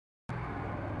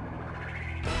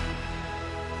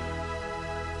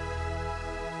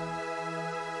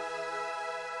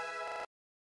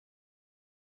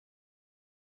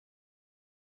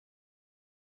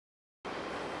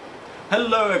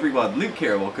Hello everyone, Luke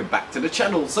here and welcome back to the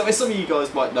channel. So as some of you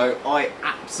guys might know, I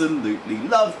absolutely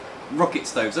love rocket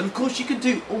stoves, and of course you can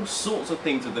do all sorts of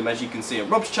things with them, as you can see on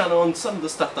Rob's channel and some of the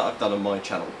stuff that I've done on my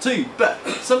channel too. But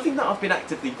something that I've been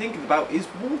actively thinking about is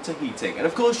water heating, and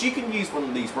of course you can use one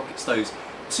of these rocket stoves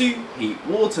to heat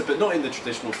water, but not in the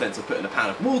traditional sense of putting a pan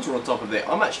of water on top of it.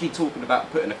 I'm actually talking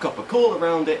about putting a copper coil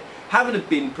around it, having a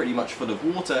bin pretty much full of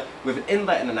water with an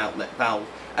inlet and an outlet valve,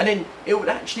 and then it would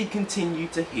actually continue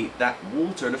to heat that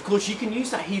water. And of course you can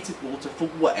use that heated water for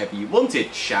whatever you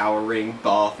wanted: showering,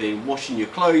 bathing, washing your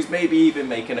clothes, maybe even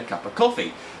making a cup of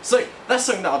coffee. So that's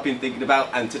something that I've been thinking about,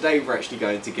 and today we're actually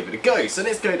going to give it a go. So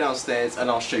let's go downstairs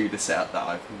and I'll show you the setup that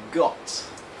I've got.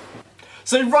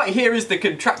 So right here is the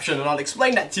contraption, and I'll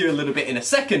explain that to you a little bit in a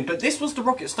second, but this was the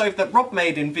rocket stove that Rob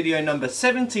made in video number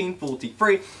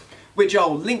 1743, which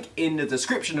I'll link in the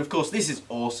description. Of course, this is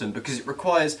awesome because it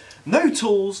requires no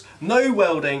tools, no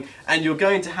welding, and you're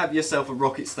going to have yourself a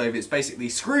rocket stove. It's basically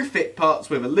screw fit parts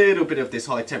with a little bit of this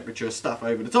high temperature stuff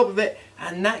over the top of it,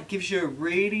 and that gives you a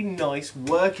really nice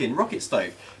working rocket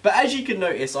stove. But as you can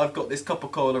notice, I've got this copper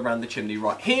coil around the chimney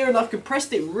right here, and I've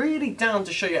compressed it really down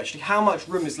to show you actually how much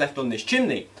room is left on this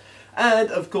chimney. And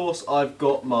of course, I've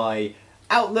got my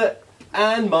outlet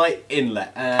and my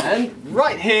inlet, and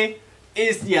right here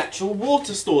is the actual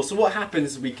water store. So what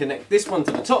happens is we connect this one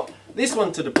to the top, this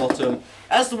one to the bottom.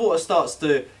 As the water starts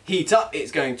to heat up,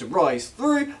 it's going to rise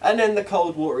through, and then the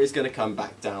cold water is going to come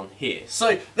back down here.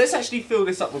 So let's actually fill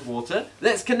this up with water,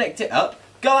 let's connect it up,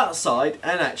 go outside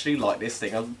and actually light this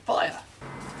thing on fire.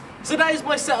 So that is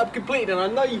my setup completed, and I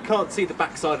know you can't see the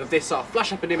backside of this, so I'll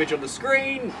flash up an image on the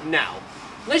screen now.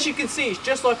 And as you can see, it's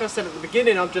just like I said at the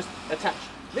beginning. I've just attached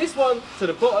this one to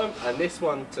the bottom and this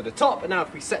one to the top, and now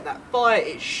if we set that fire,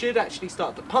 it should actually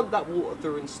start to pump that water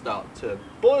through and start to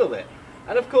boil it.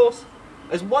 And of course,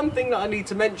 there's one thing that I need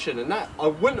to mention, and that I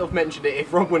wouldn't have mentioned it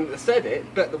if Rob wouldn't have said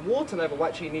it, but the water level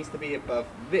actually needs to be above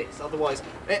this. Otherwise,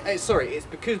 it's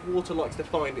because water likes to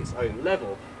find its own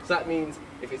level. So that means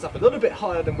if it's up a little bit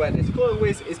higher than where this coil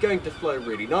is, it's going to flow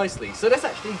really nicely. So let's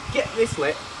actually get this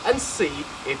lit and see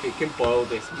if it can boil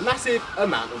this massive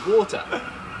amount of water.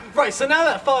 Right, so now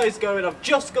that fire's going, I've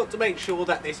just got to make sure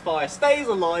that this fire stays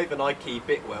alive and I keep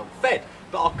it well fed.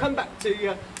 But I'll come back to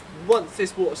you once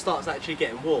this water starts actually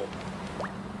getting warm.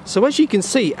 So as you can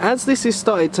see, as this is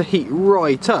starting to heat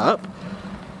right up,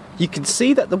 you can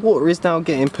see that the water is now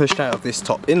getting pushed out of this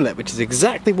top inlet, which is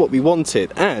exactly what we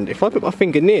wanted. And if I put my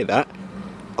finger near that,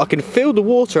 I can feel the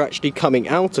water actually coming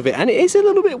out of it, and it is a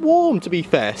little bit warm, to be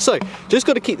fair. So just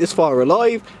got to keep this fire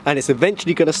alive, and it's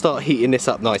eventually going to start heating this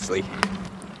up nicely.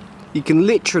 You can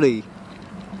literally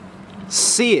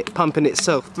see it pumping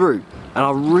itself through, and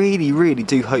I really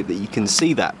do hope that you can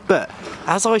see that. But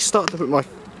as I start to put my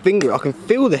finger, I can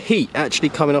feel the heat actually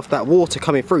coming off that water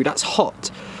coming through. That's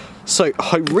hot. So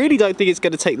I really don't think it's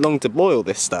going to take long to boil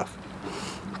this stuff.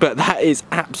 But that is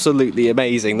absolutely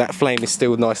amazing. That flame is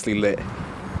still nicely lit.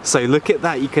 So look at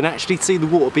that, you can actually see the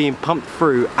water being pumped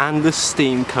through and the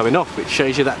steam coming off, which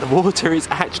shows you that the water is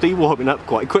actually warming up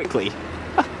quite quickly.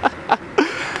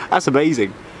 That's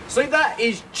amazing. So that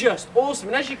is just awesome,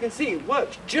 and as you can see, it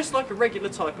works just like a regular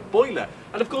type of boiler.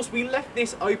 And of course we left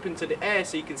this open to the air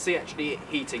so you can see actually it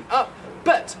heating up,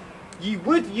 but you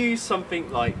would use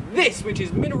something like this, which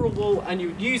is mineral wool, and you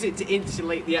would use it to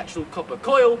insulate the actual copper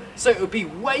coil, so it would be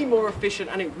way more efficient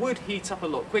and it would heat up a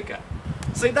lot quicker.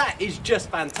 So that is just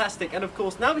fantastic. And of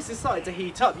course, now this is starting to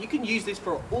heat up, you can use this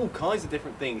for all kinds of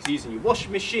different things, using your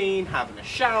washing machine, having a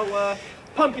shower,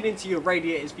 pumping into your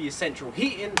radiators for your central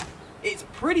heating. It's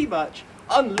pretty much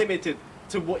unlimited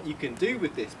to what you can do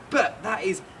with this. But that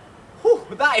is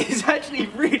actually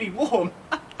really warm.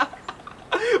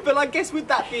 But I guess with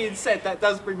that being said, that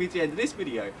does bring me to the end of this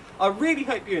video. I really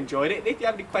hope you enjoyed it, and if you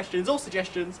have any questions or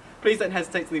suggestions, please don't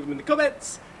hesitate to leave them in the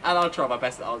comments, and I'll try my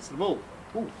best to answer them all.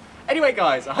 Anyway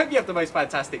guys, I hope you have the most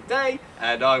fantastic day,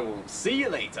 and I will see you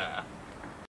later.